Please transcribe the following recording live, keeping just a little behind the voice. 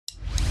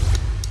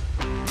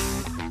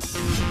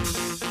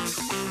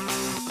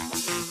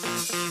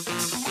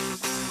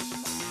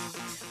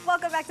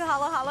Welcome back to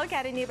Halo Halo.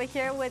 Kat Iniba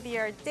here with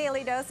your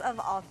daily dose of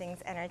all things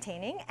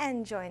entertaining.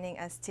 And joining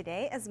us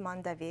today is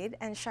Mon David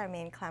and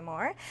Charmaine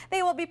Clamor.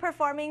 They will be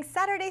performing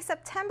Saturday,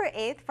 September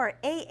 8th for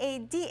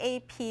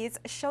AADAP's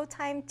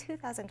Showtime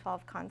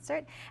 2012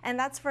 concert. And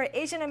that's for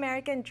Asian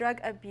American Drug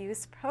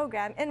Abuse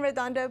Program in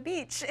Redondo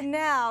Beach.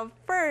 Now,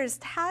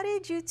 first, how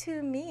did you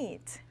two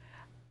meet?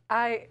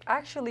 I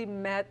actually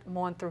met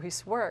Mon through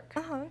his work.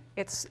 I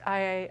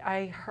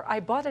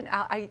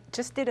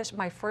just did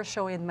my first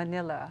show in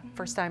Manila.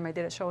 First time I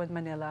did a show in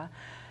Manila,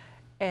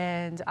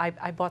 and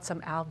I bought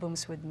some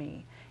albums with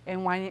me.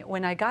 And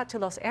when I got to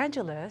Los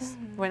Angeles,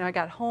 when I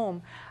got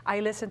home, I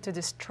listened to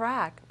this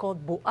track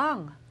called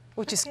Buang,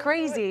 which is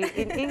crazy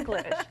in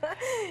English.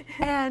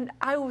 And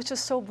I was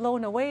just so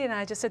blown away, and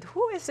I just said,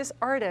 "Who is this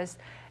artist?"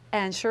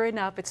 And sure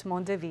enough, it's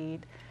Mon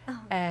David.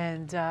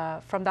 And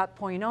from that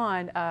point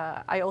on,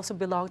 I also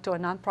belong to a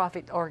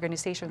nonprofit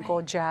organization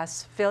called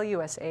Jazz Phil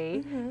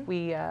USA.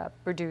 We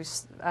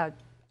produce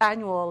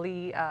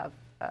annually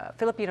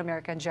Filipino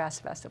American Jazz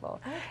Festival.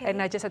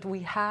 And I just said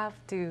we have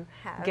to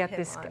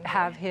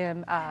have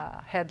him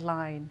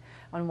headline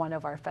on one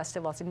of our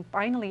festivals. And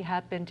finally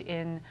happened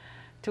in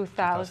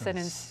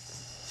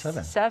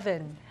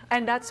 2007.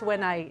 And that's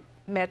when I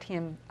met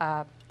him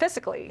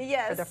physically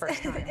for the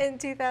first time. In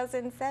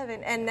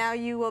 2007. And now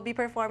you will be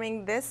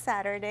performing this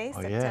Saturday,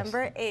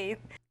 September 8th.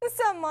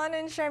 So Mon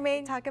and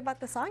Charmaine, talk about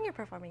the song you're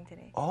performing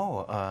today.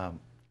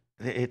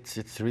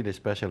 It's really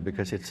special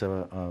because it's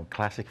a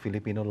classic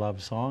Filipino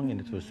love song,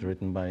 and it was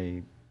written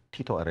by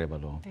Tito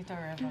Arevalo.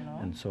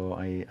 And so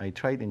I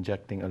tried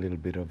injecting a little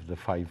bit of the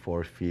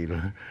 5/4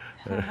 feel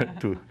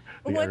to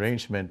the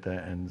arrangement,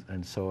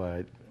 and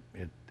so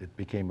it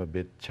became a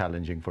bit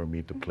challenging for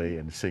me to play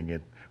and sing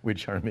it with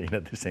Charmaine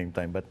at the same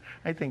time, but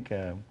I think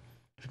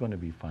it's going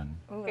to be fun.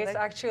 It's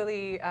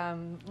actually,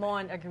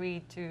 Mon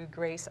agreed to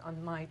grace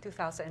on my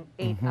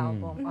 2008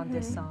 album on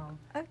this song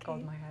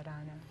called My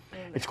Harana.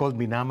 It's called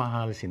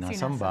Minamahal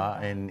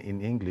Sinasamba, and in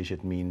English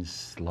it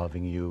means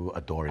loving you,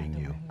 adoring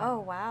you.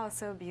 Oh wow,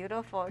 so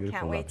beautiful.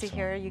 Can't wait to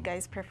hear you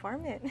guys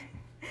perform it.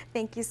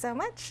 Thank you so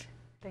much.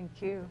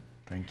 Thank you.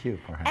 Thank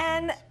you for having us.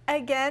 And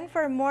again,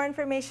 for more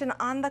information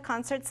on the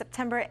concert,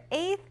 September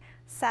 8th,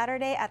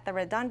 Saturday at the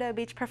Redondo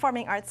Beach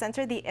Performing Arts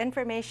Center. The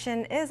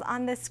information is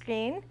on the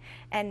screen.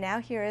 And now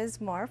here is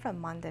more from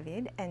Mon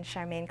David and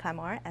Charmaine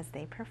Clamor as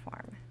they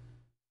perform.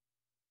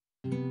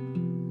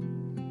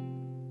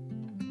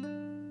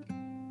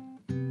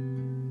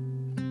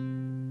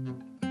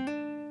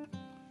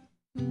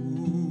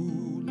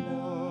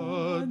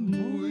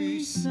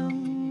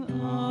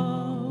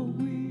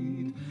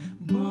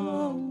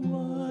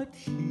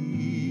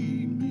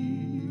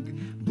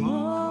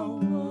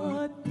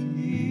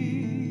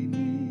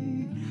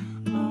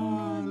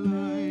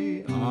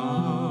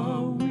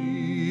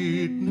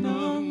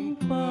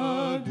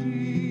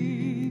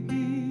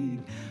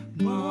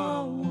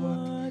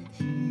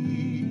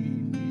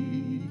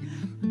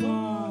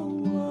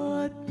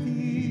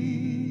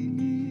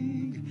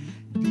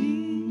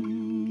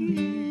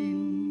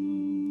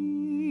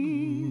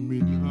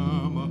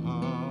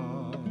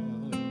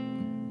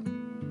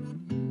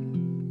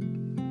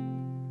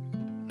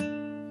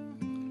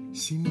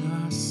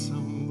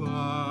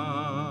 Sinasamba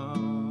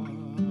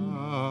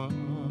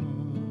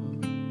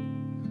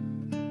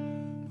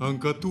ang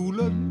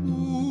katulad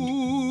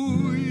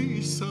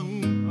mo'y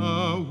isang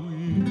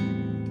awit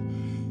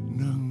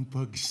ng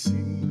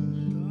pagsinta,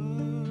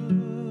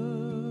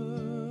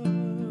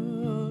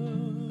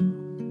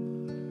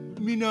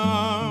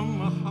 minamahal,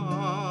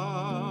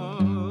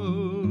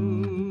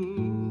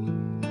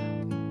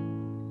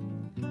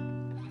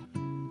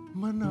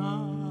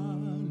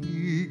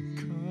 manalig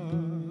ka.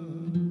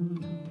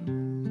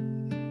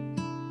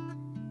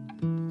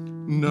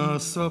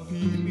 Nasa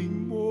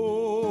piling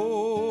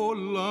mo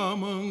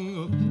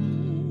lamang ako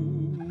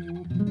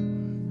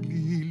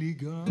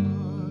liligaya.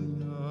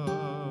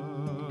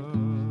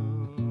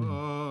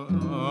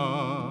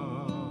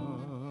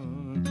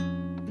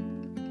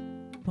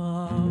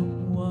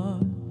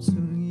 Bawat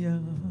saya,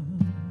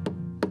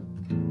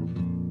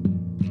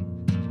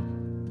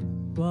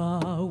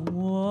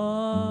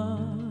 bawat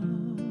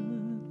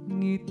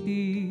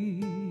ngiti,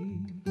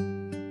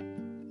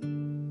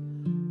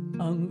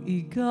 ang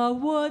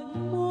igawad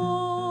mo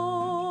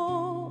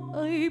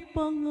ay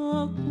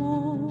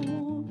pangako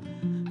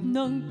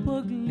ng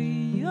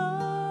pagliyab.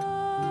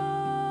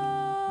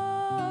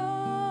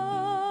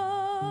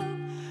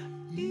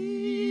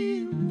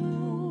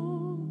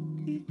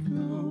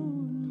 Ikaw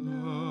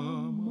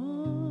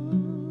lamang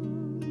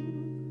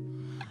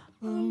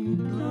ang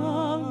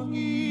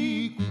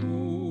tangi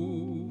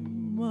kong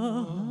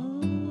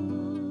mahal.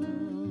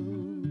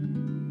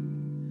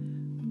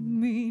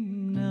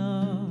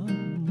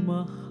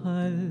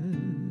 Minamahal,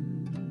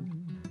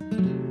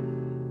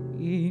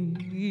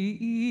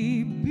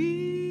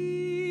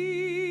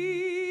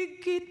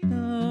 iniibig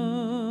kita.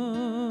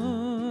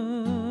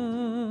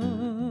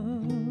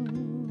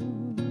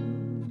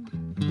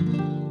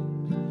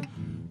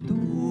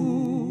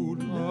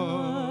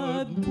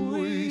 Tulad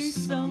mo'y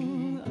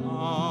isang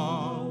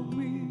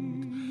awit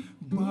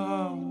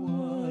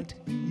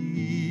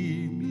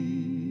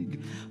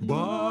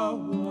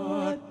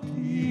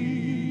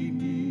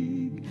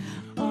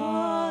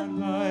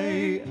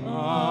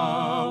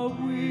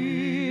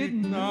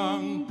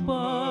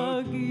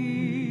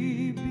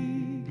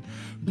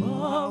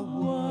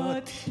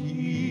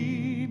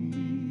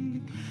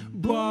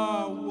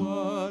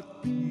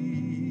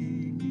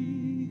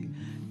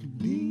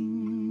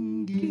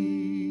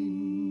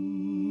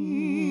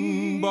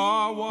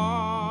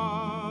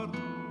bawat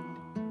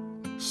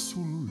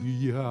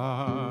sulyap.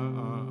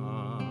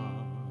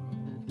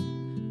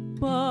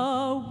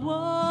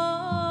 Bawat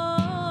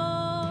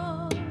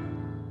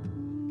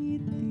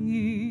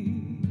ngiti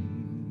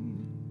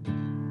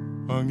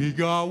Ang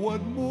igawad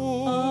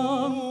mo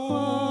ang